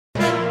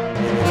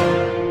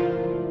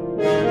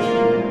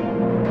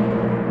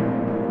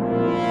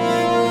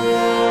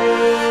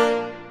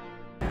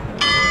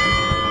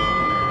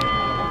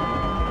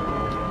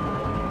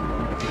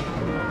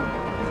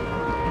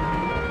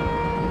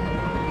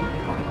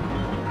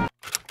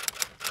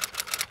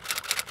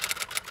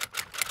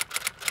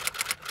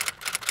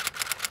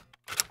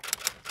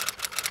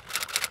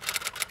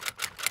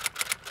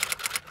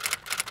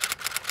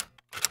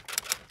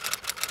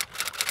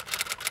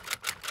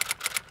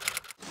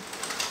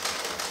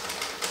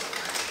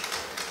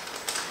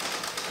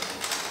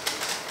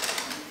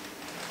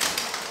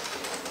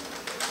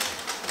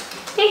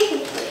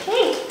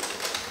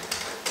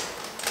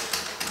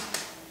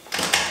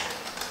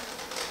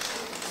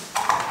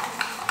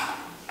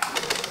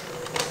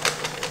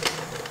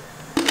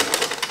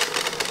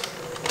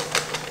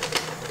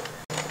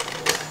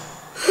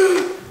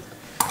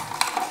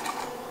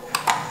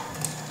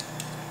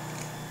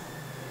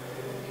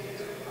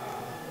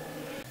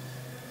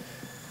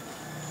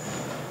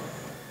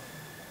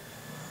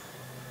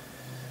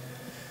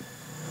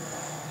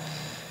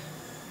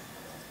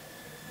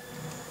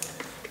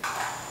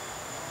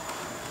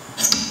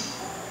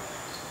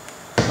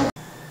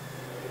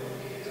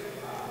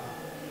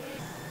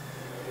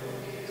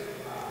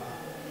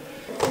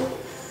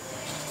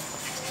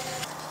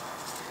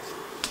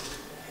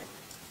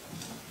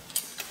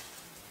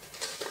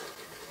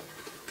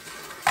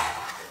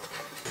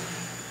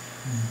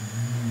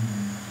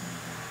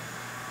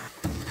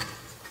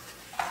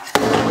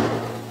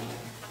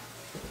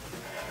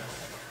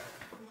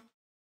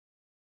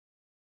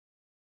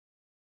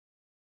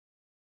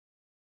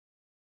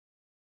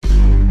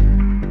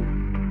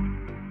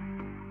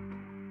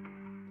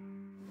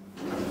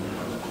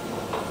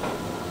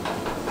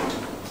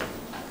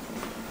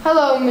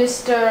Hello,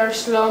 Mr.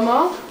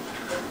 Shlomo.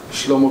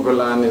 Shlomo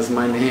Golan is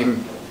my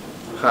name.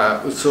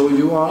 So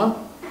you are?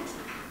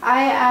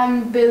 I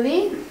am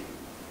Billy,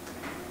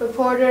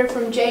 reporter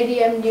from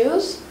JDM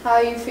News. How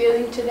are you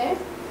feeling today?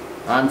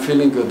 I'm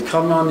feeling good.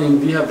 Come on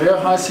in. We have very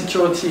high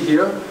security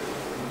here.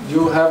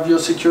 You have your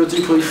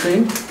security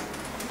briefing?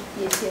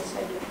 Yes,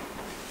 I do.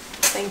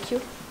 Thank you.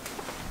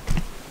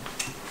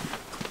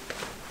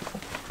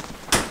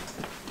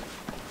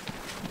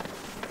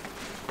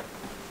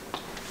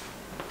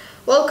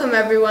 Welcome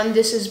everyone,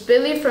 this is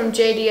Billy from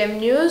JDM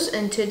News,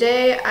 and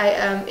today I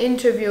am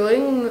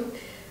interviewing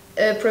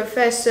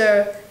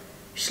Professor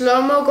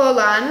Shlomo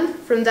Golan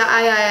from the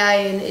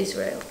III in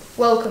Israel.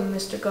 Welcome,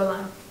 Mr.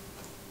 Golan.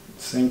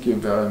 Thank you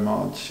very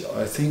much.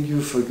 I think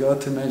you forgot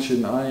to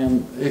mention I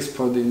am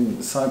expert in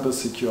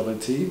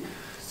cybersecurity.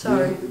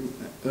 Sorry.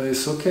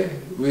 It's okay.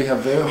 We have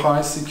very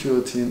high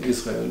security in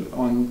Israel,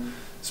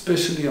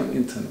 especially on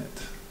internet.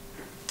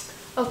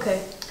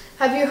 Okay.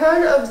 Have you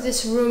heard of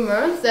this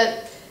rumor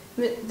that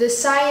the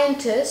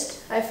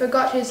scientist, I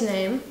forgot his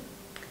name,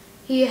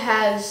 he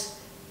has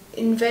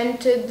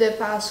invented the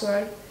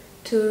password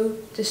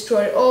to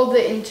destroy all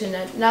the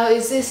internet? Now,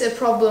 is this a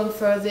problem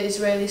for the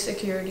Israeli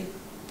security?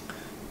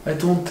 I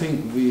don't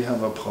think we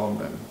have a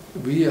problem.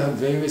 We are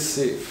very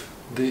safe.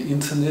 The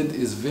internet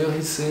is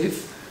very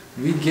safe.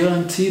 We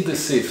guarantee the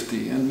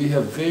safety, and we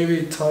have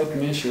very tight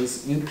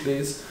measures in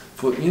place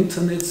for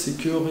internet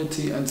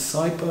security and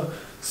cyber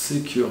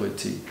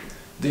security.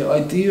 The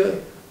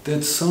idea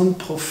that some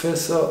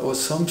professor or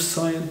some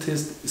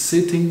scientist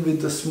sitting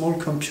with a small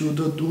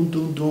computer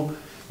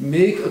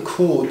make a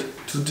code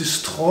to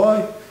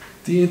destroy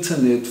the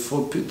internet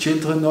for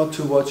children not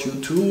to watch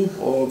YouTube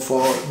or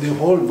for the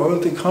whole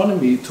world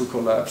economy to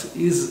collapse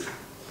is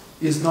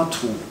not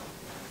true.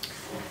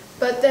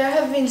 But there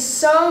have been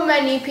so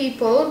many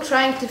people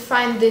trying to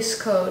find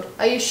this code.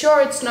 Are you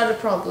sure it's not a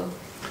problem?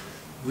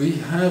 We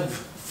have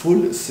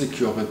full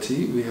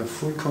security, we have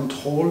full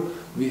control,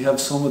 we have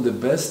some of the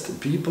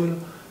best people,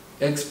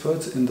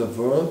 experts in the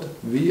world.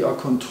 We are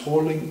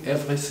controlling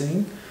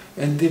everything,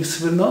 and this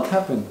will not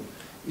happen.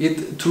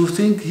 To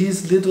think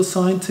his little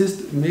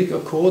scientist make a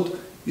code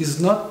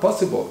is not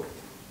possible,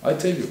 I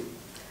tell you.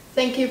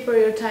 Thank you for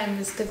your time,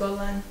 Mr.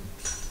 Golan.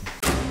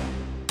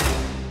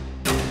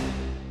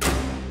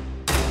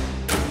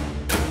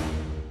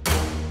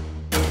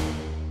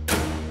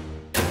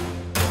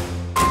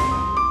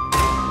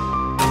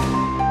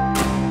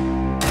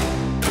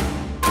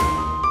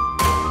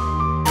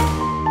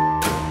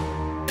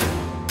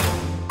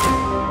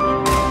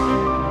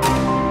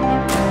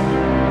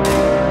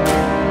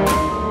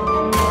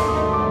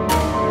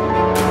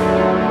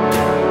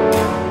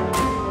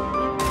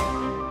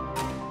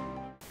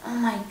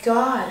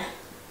 God,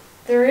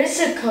 there is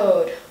a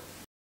code.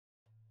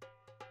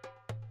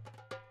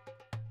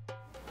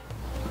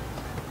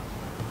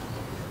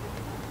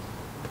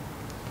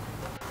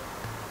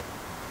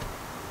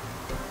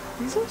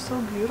 These are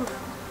so beautiful.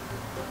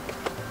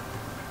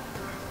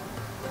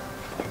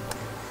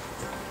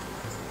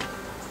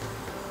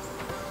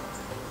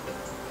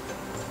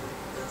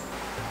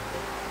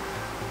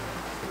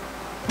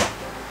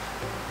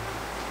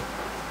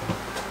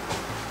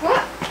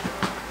 What?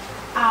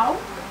 Ow.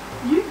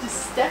 You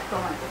just stepped on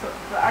my foot.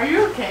 Are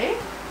you okay?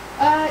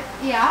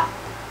 Yeah.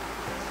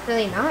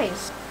 Really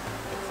nice.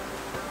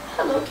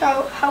 Hello,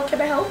 how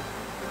can I help?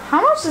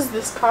 How much does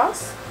this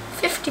cost?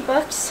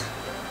 $50.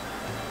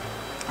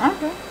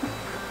 Okay.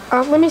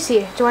 Let me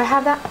see. Do I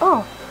have that?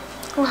 Oh,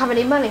 I don't have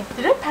any money.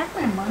 Did I pack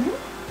my money?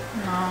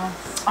 No.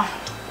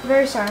 Oh.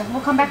 Very sorry.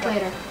 We'll come back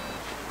later.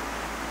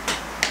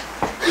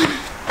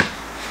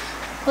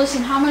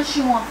 Listen, how much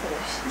you want for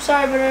this? I'm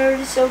sorry, but I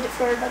already sold it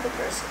for another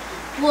person.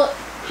 Look,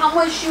 how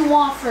much you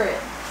want for it?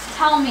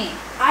 Tell me.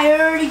 I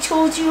already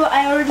told you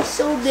I already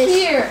sold this.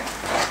 Here.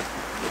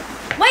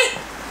 Wait!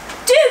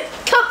 Dude!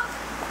 Come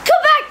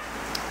back!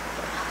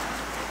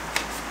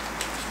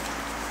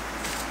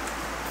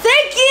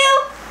 Thank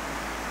you!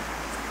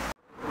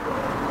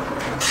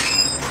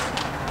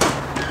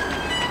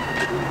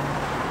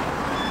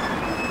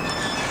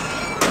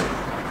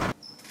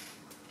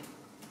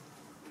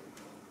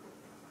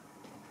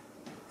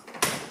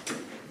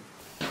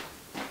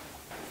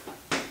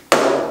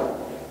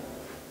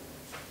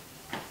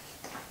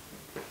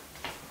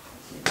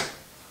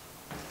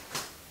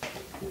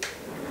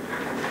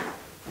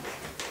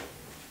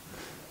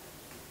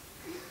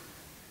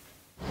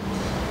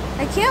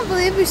 I can't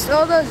believe we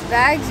stole those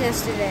bags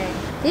yesterday.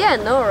 Yeah,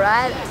 no,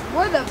 right?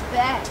 We're the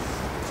best.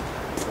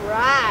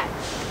 Right.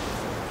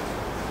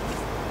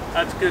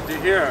 That's good to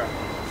hear.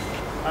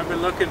 I've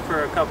been looking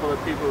for a couple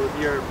of people with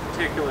your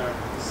particular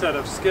set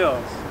of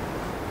skills.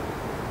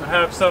 I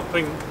have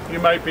something you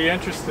might be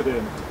interested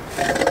in.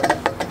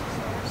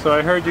 So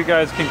I heard you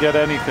guys can get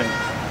anything.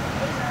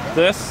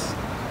 This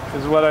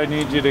is what I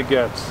need you to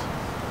get.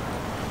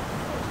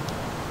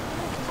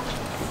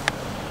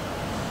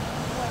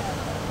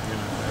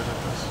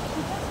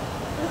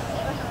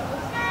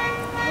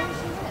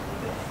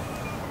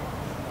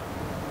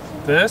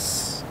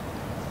 This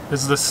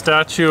is the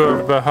Statue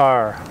of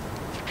Bihar.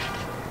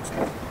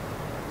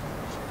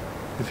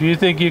 If you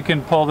think you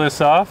can pull this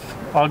off,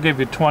 I'll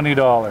give you $20.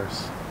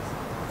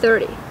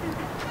 30.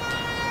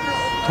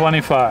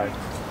 25.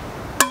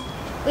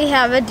 We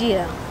have a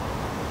deal.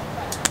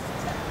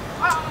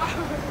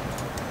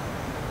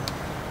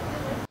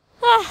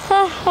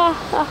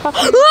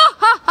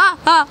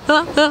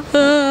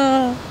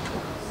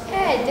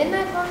 Hey, didn't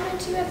I bump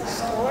into you at the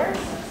store?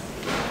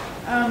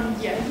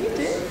 Yeah, you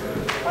did.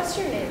 What's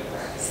your name?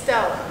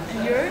 Stella.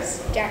 And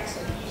yours?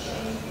 Jackson.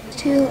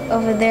 Two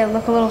over there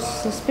look a little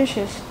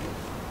suspicious.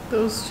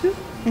 Those two?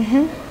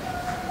 Mm-hmm.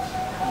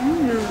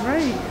 You're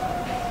right.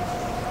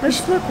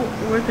 Let's look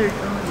where they're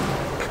going.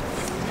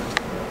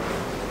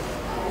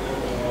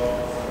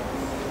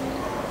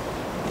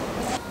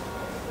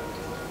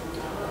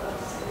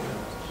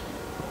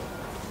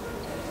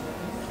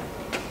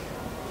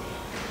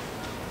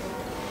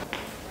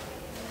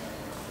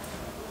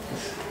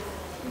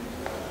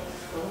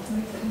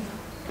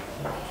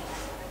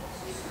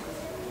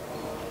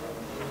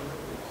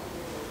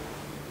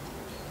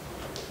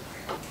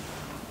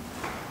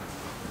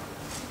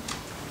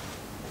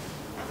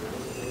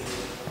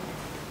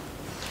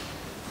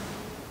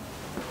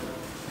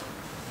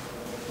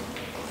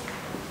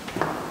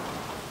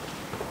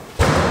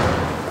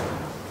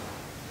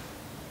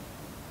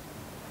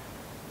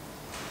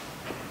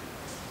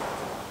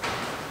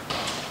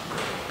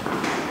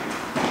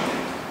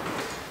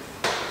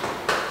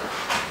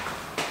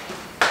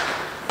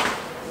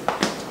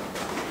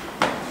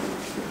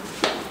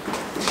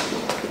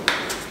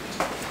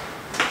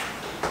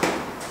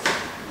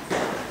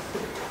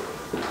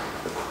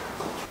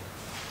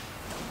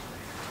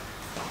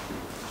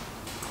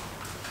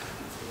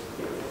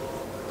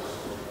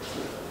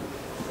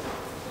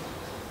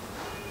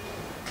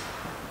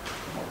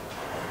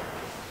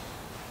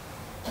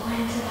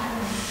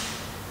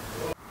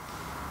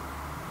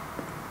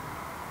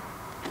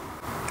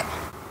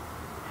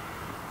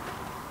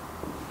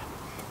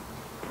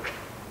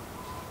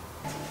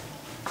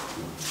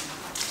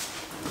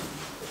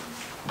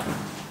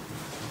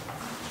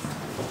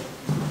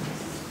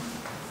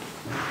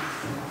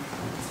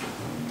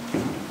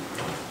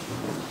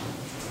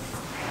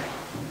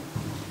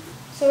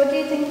 So what do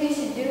you think we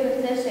should do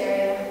in this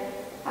area?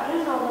 I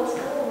don't know, let's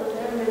go over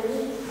there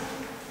maybe.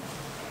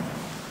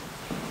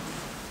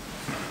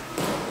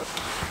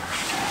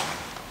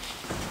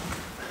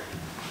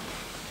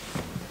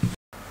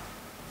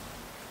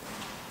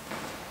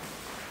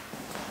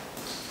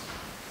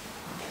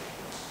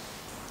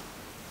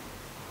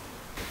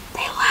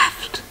 They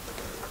left.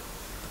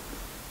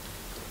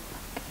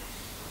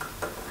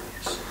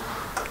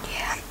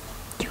 Yeah.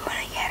 Do you want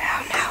to get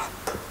out now?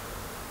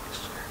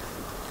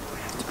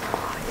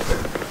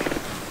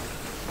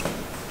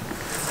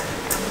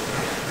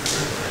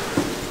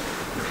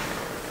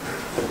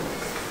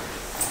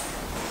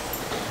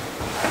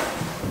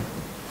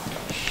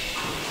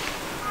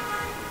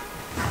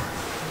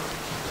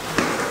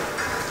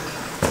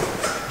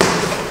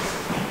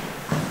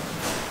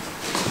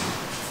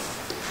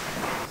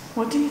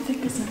 What do you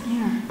think is in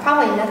here?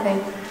 Probably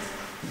nothing.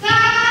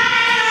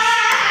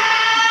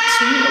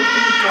 Should we open the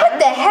door? What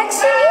the heck's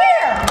in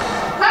here?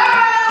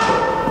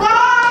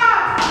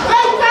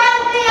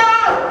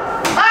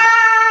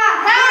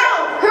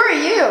 Who are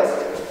you?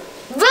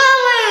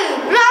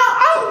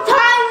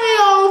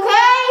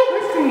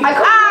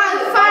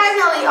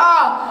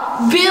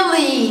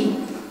 Billy!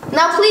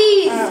 Now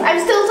please, I'm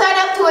still tied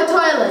up to a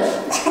toilet.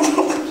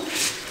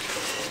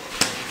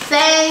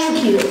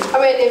 Thank you. I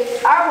mean,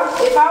 if I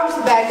was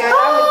the bad guy, I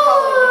would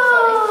probably be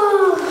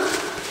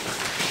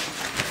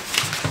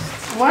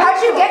sorry.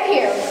 How'd you get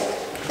here?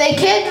 They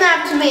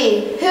kidnapped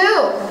me.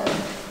 Who?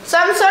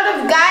 Some sort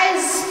of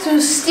guys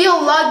to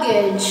steal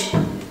luggage.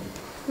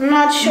 I'm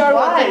not sure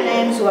what their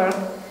names were.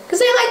 Because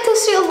they like to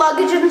steal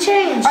luggage and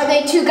change. Are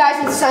they two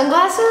guys with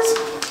sunglasses?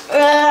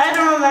 I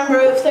don't remember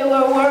if they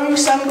were wearing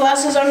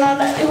sunglasses or not.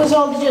 It was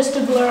all just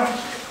a blur.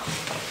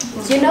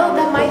 You know,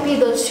 that might be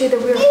those two that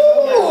we were.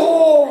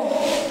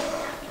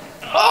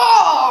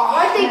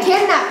 Why'd they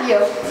kidnap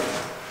you?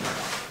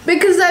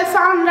 Because I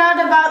found out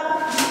about.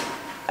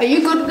 Are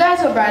you good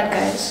guys or bad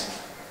guys?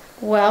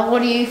 Well,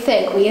 what do you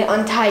think? We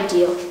untied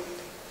you.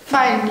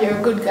 Fine, you're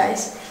good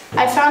guys.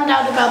 I found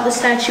out about the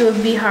Statue of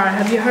Bihar.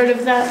 Have you heard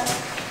of that?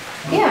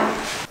 Yeah.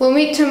 We'll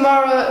meet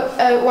tomorrow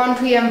at 1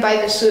 p.m. by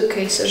the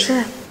suitcases.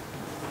 Sure.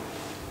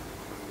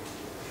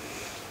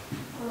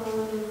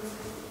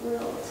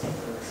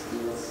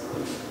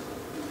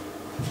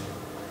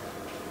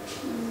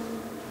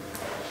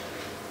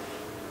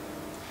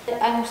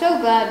 I'm so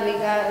glad we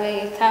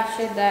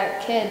captured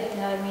that kid.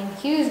 I mean,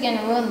 he was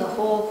gonna ruin the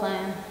whole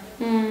plan.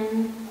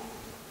 Can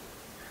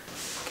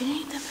you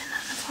eat the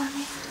banana for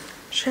me?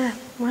 Sure.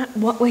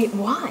 What? Wait,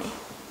 why?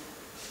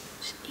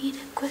 Just eat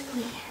it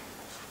quickly.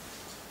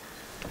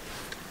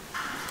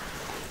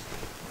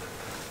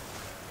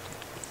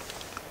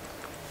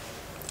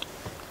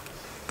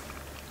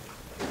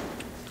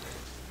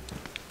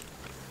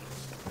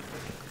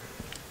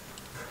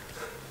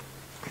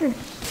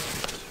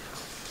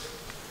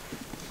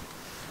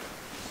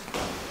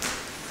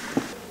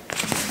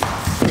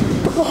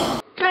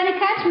 Trying to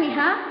catch me,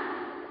 huh?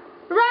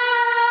 Run!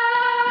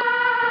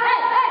 Hey,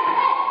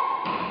 hey,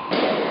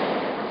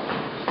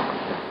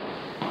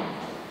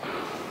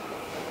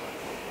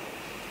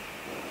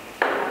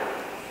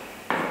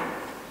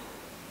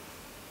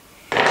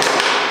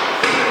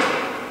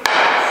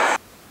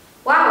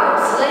 Wow,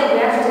 it's late. We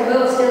have to go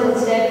steal the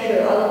statue,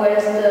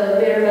 otherwise the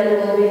beer men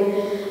will be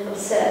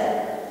upset.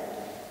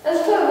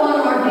 Let's play one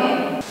more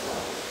game.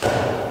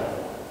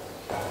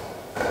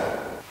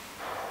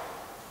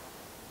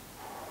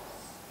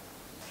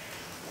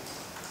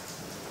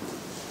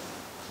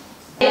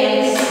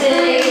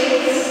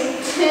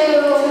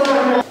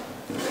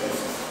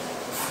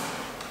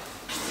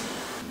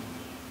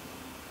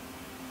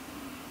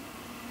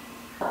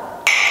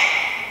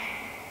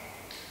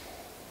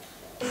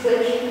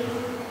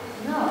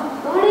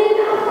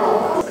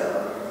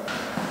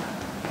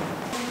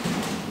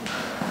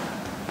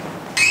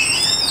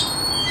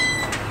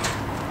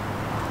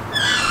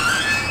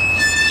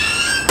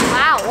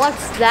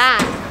 What's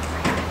that?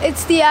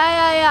 It's the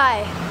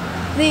III,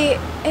 the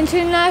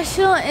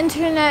International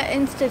Internet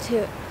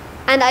Institute.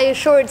 And are you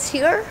sure it's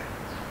here?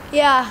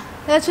 Yeah,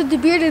 that's what the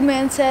bearded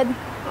man said.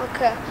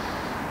 Okay.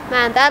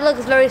 Man, that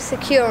looks very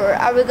secure.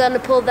 Are we gonna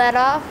pull that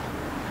off?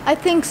 I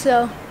think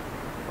so.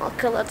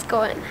 Okay, let's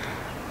go in.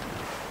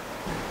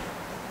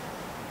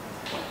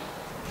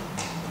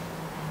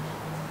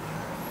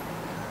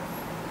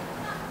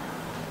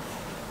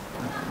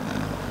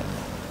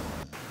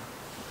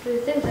 Do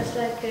you think that's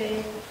like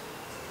a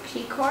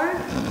key card?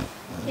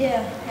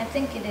 Yeah, I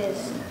think it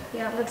is.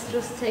 Yeah, let's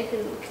just take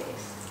it in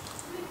case.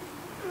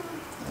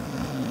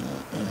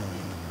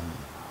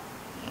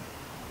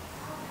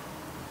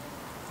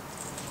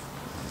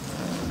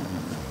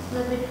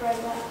 Let me try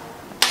that.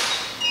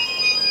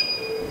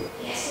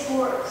 Yes, it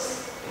works.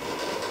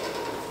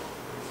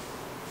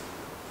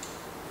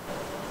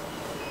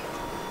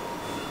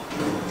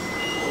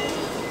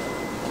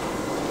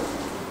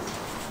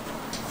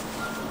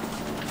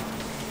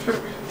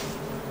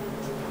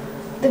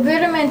 The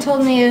bearded man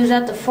told me it was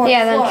at the fourth floor.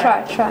 Yeah, then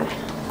try.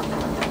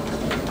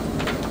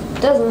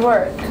 Doesn't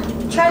work.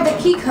 Try the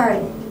key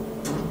card.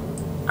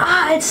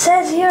 Ah, it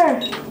says here.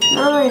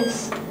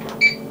 Nice.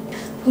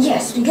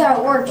 Yes, we got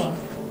it working.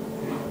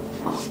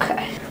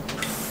 Okay.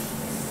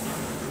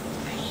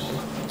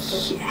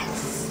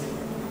 Yes.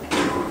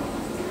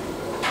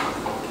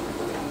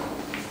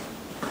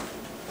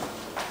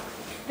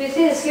 Do you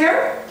think it's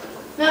here?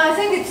 No, I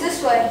think it's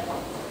this way.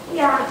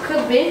 Yeah, it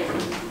could be.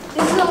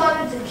 This is the one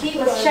with the key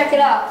card. Let's check it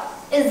out.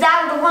 Is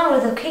that the one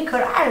with the key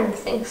card? I don't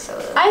think so.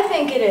 I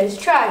think it is.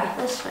 Try.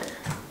 That's fine.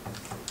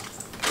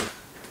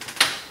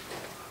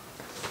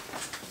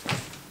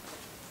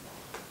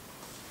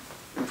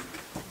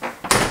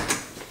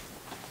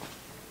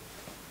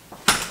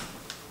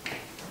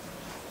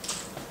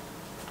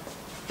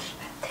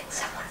 I think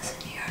someone's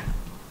in here.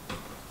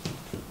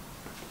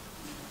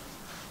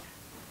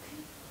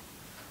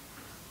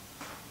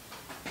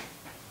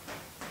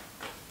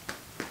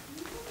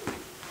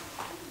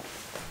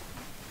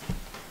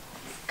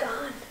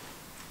 Gone.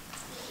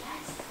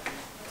 Yes.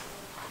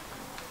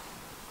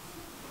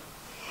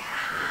 Yeah,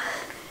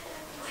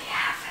 we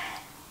have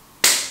it.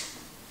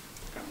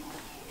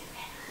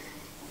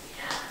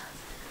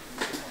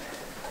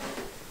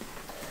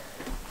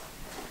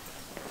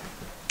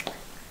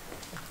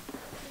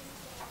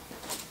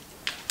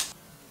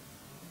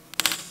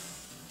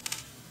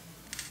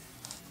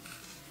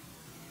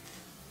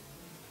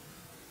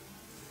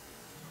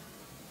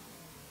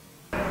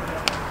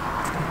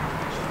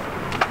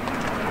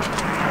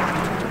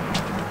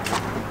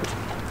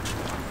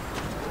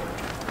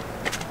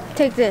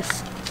 Take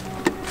this.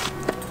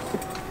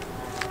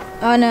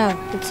 Oh no,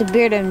 it's a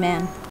bearded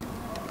man.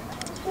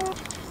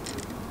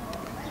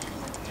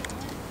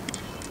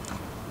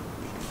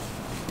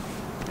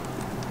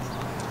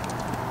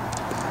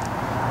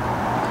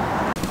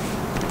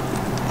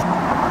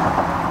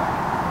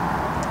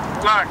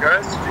 Come on,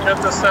 guys. Did you get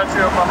the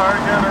Statue of Bihar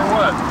again, or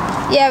what?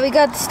 Yeah, we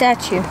got the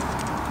statue.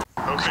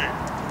 Okay,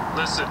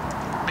 listen.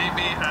 Meet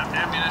me at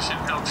Ammunition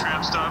Hill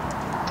tram stop,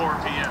 4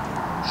 p.m.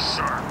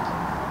 sharp.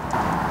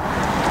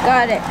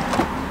 Got it.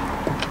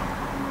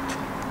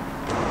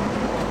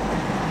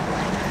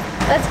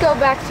 Let's go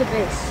back to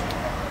base.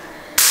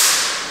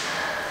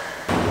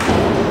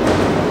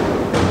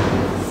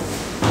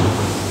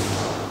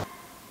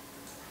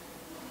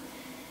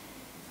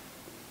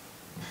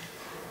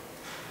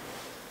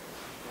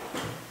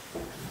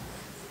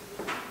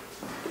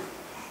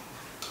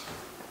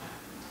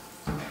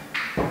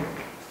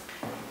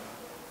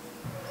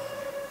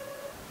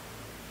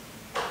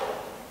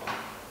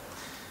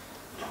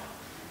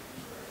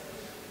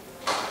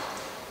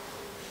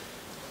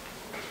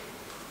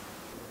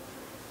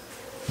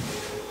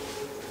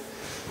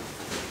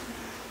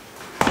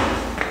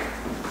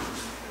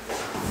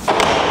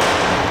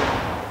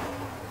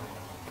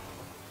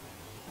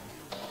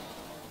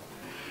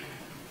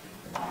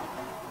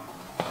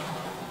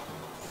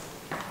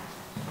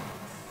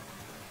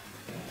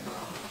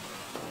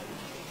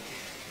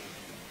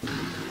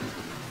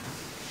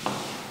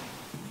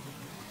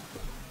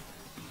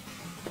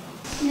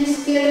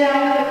 See you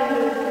now.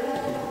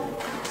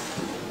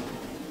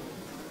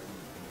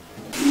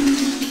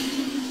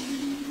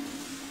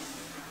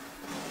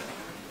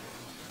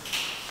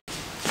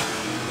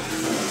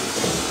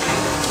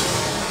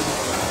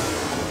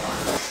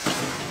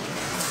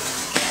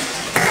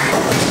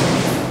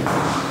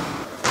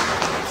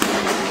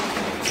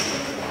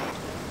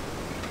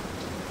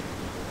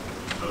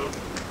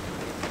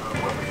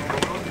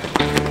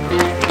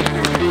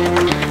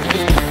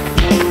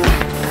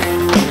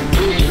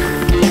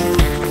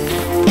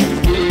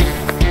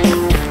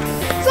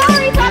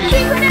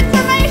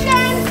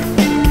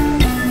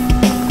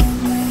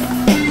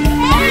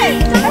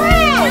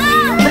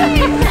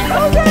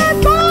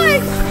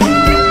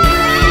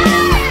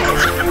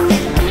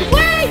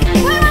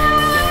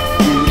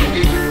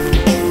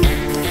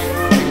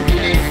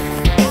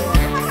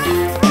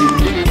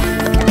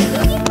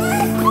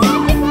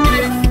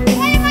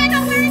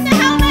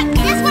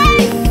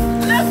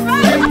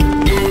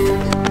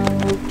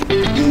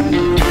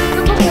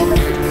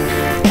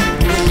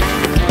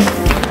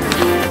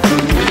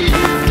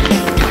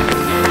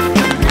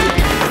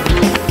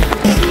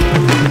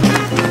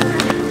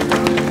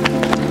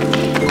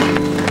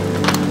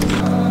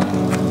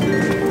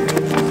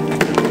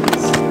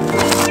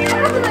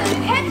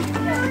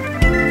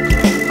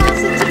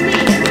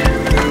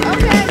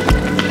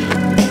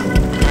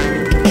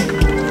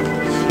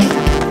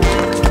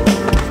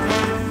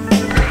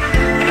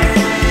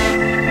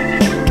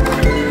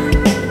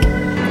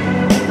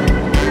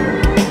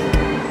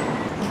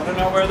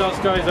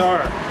 Guys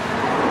are.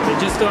 They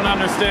just don't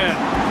understand.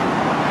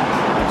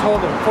 I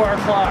told them 4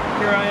 o'clock.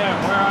 Here I am.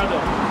 Where are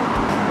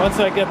they? Once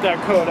I get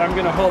that code, I'm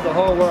going to hold the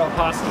whole world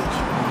hostage.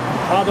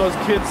 All those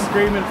kids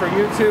screaming for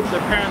YouTube,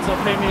 their parents will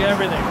pay me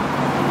everything.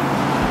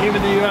 Even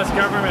the US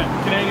government,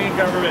 Canadian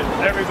government,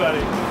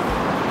 everybody.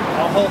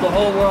 I'll hold the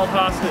whole world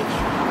hostage.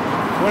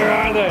 Where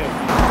are they?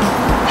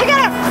 I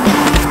got him!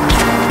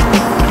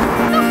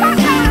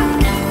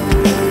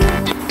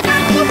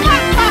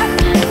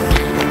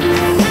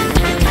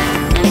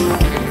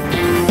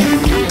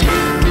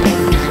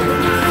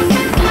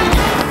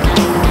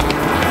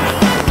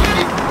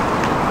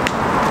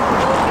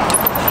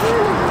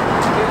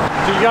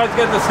 You guys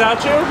get the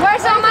statue?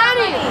 Where's our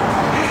money?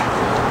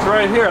 It's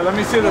right here. Let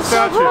me see the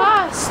statue. So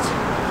lost.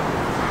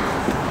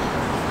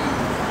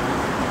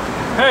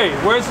 Hey,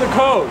 where's the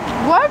code?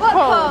 What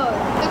code?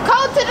 The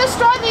code to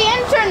destroy the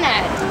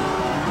internet.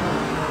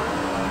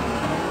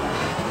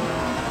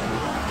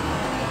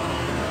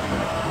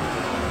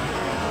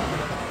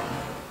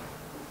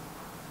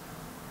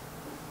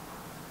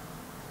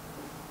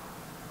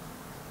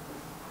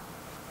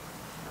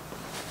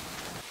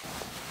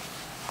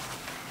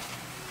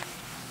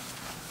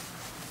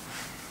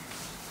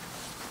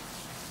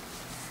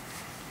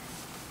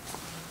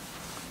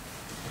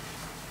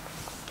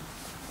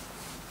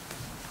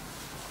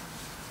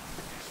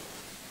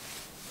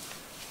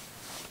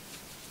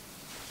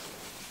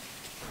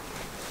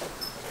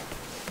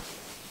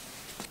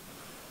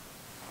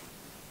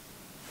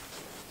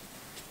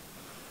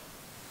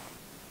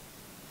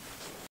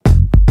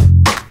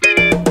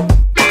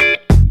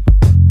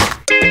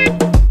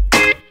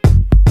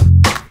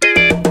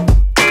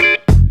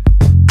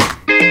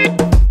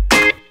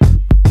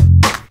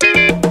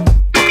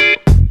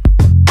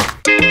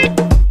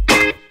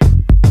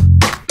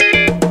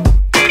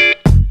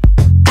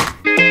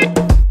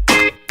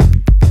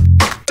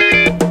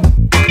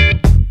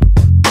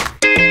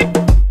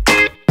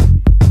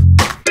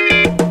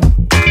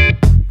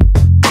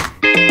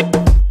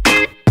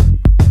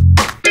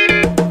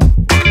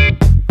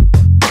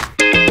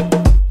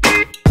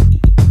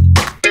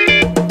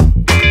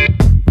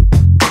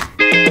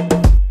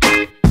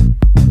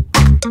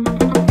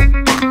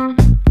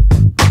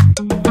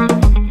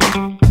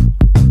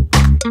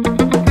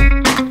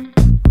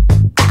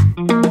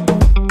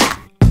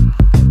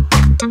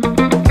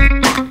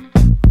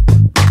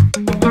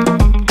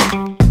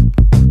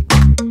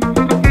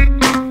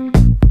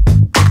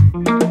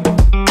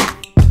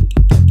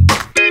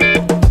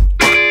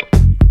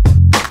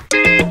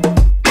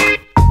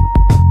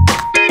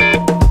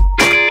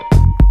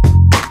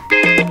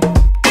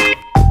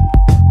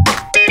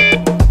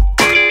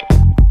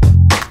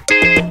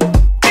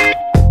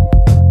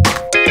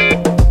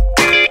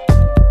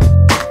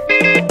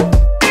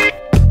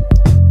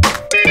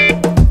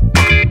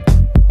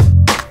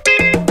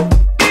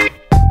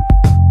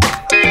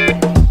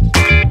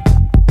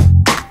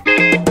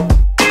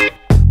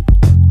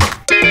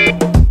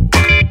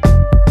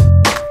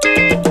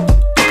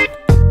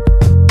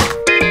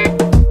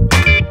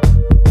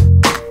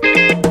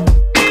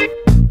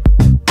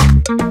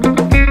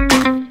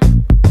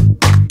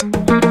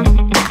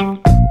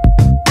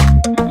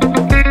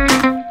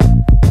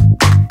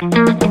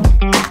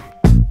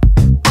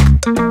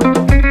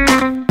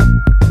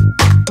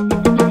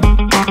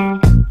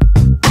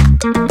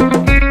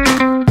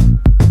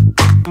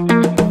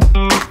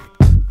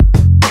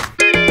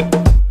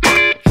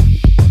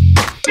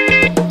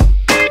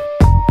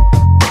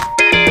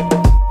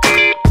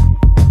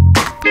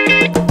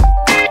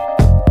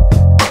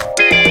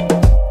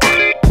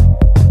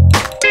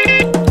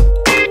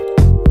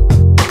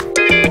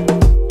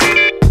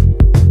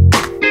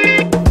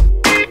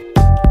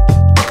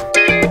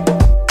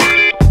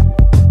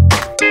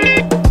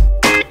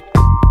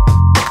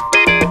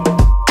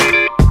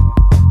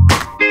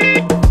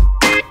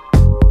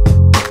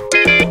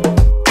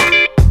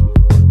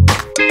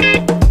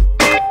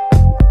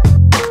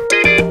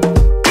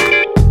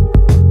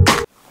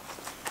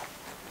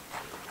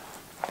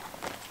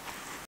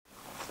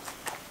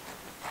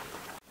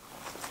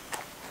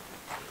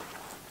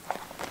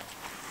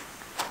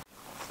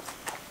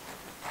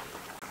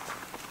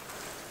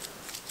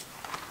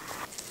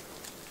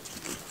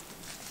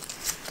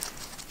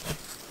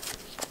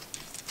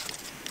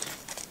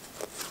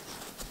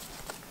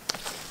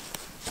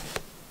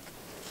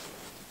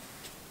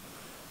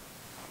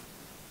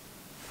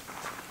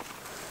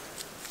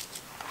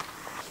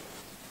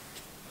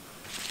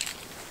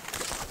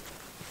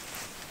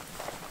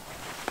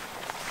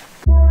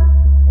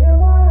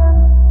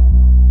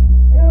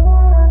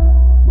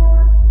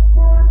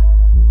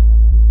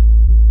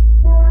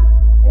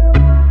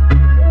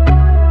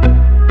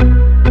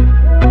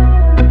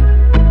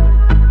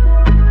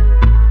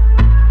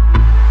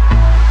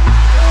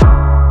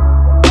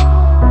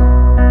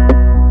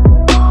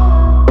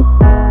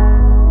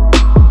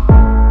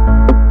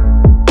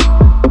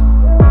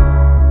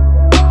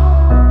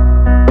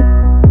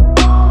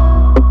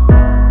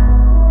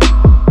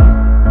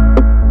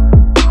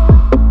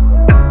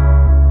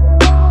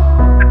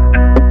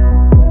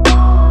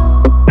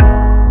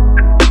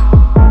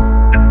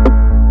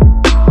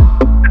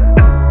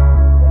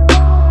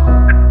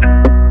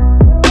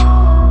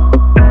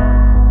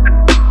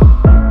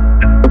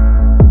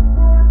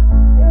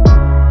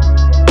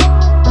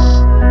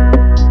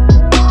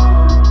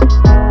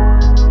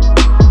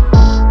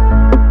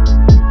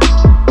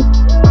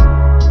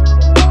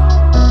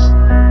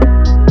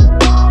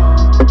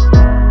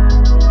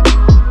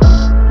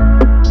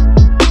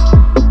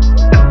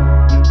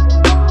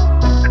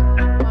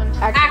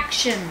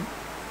 action.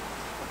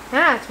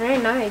 Yeah, it's very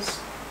nice.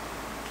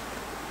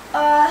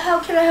 How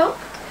can I help?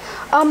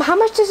 How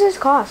much does this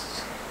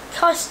cost?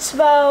 Costs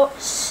about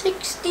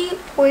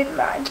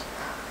 60.9.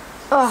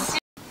 Oh,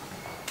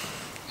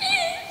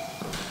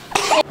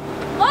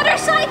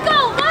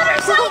 Motorcycle!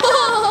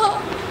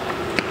 Motorcycle!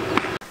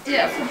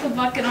 Yeah, put the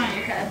bucket on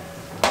your head.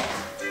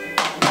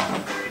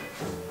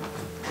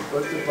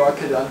 Put the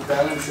bucket and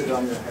balance it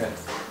on your head.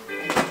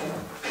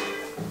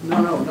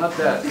 No, not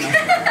that.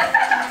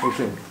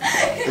 Okay.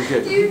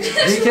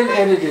 He can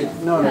edit it.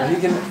 No, he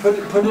can put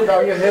it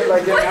on your head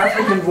like an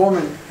African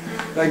woman.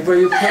 Like where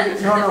you put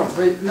it. No,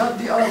 but not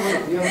the other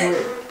way. The other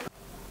way.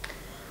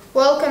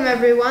 welcome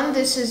everyone.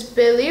 This is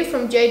Billy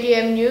from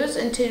JDM News,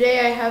 and today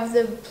I have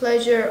the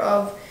pleasure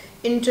of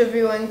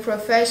interviewing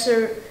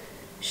Professor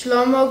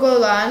Shlomo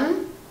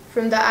Golan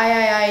from the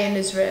III in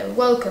Israel.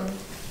 Welcome.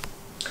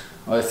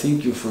 I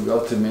think you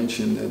forgot to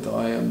mention that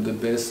I am the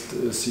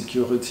best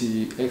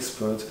security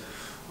expert.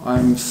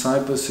 I'm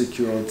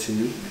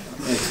cybersecurity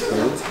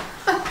expert.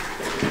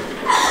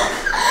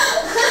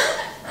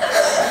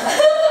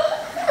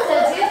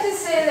 Does he have to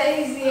say that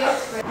he's the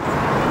expert?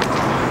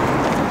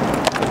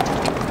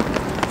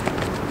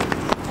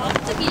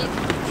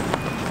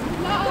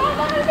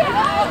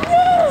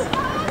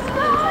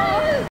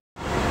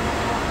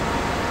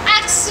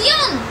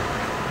 Action!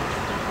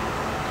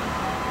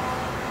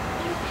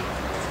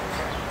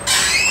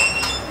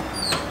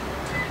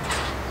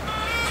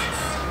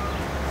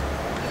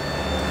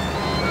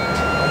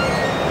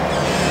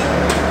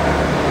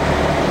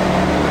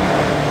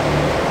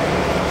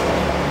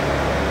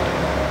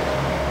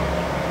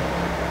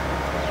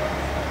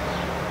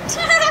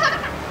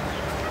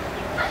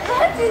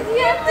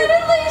 You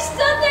literally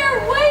stood there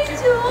way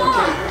too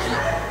long.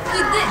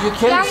 You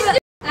can't.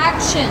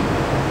 Action.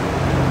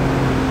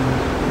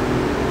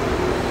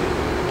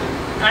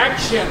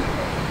 Action!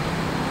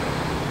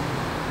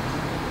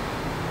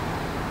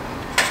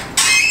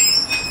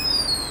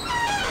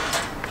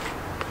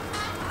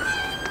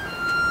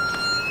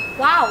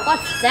 Wow,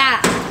 what's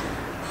that?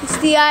 It's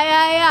the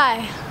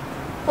III.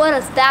 What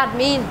does that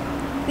mean?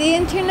 The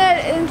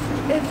internet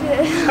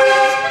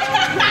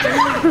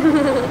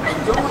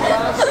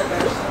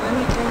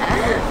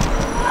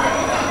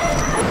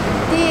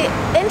the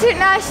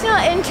International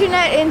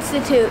Internet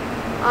Institute.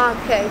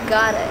 Okay,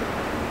 got it.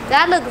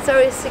 That looks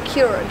very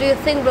secure. Do you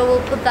think we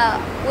will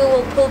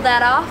pull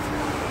that off?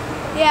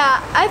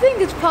 Yeah, I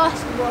think it's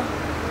possible.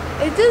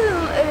 It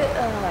doesn't.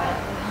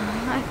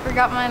 I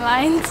forgot my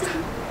lines.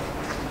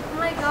 Oh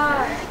my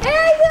god. Hey,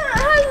 I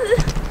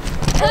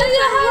don't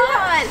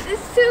have.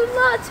 It's too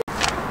much.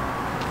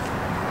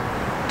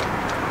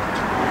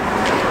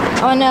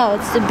 Oh no,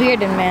 it's the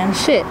bearded man.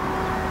 Shit.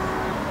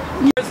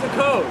 Where's the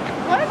code?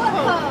 What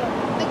code?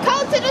 The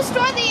code to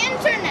destroy the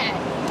internet.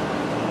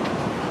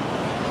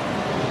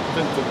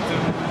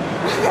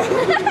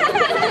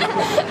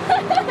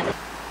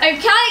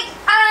 Okay,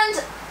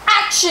 and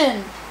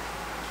action!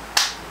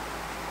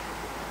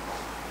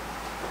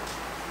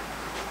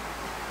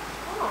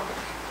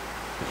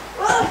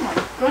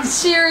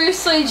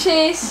 Seriously,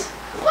 Chase?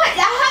 What? I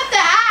have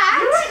to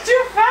You act? went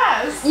too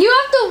fast. You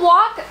have to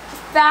walk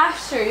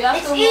faster. You have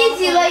It's to walk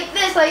easy like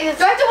this. Do I have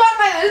to walk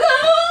like this?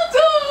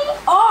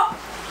 Oh,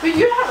 but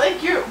you have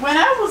like when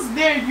I was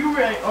there, you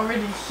were like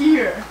already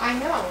here. I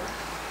know.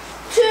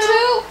 2,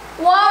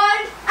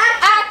 1,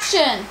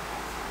 action!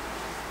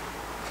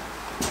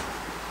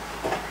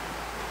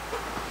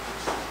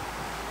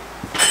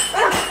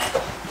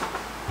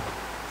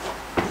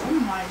 Oh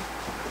my.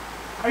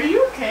 Are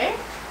you okay?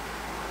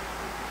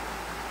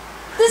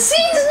 The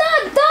scene's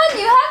not done.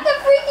 You have to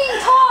freaking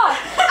talk.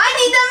 I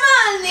need the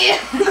money.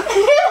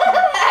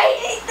 I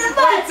need the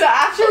money. Wait, so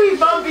after we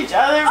bump each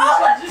other, we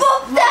should just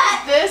bump look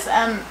that. at this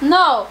and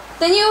No.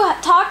 Then you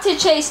talk to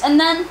Chase, and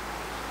then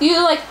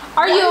you like,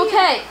 are you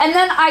okay? And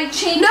then I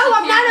change. No, the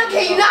I'm not camera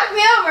okay. You angle. knocked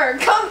me over.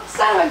 Come,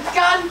 son of a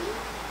gun.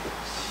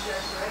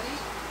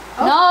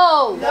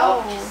 No.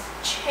 No.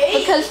 Chase.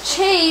 Because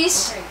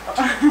Chase.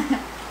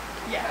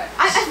 yeah.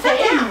 I fell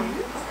down.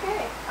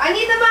 Okay. I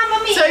need the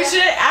mamma mia. So you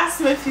should ask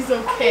him if he's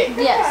okay.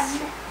 Yes.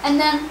 And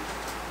then.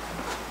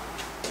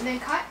 And then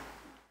cut.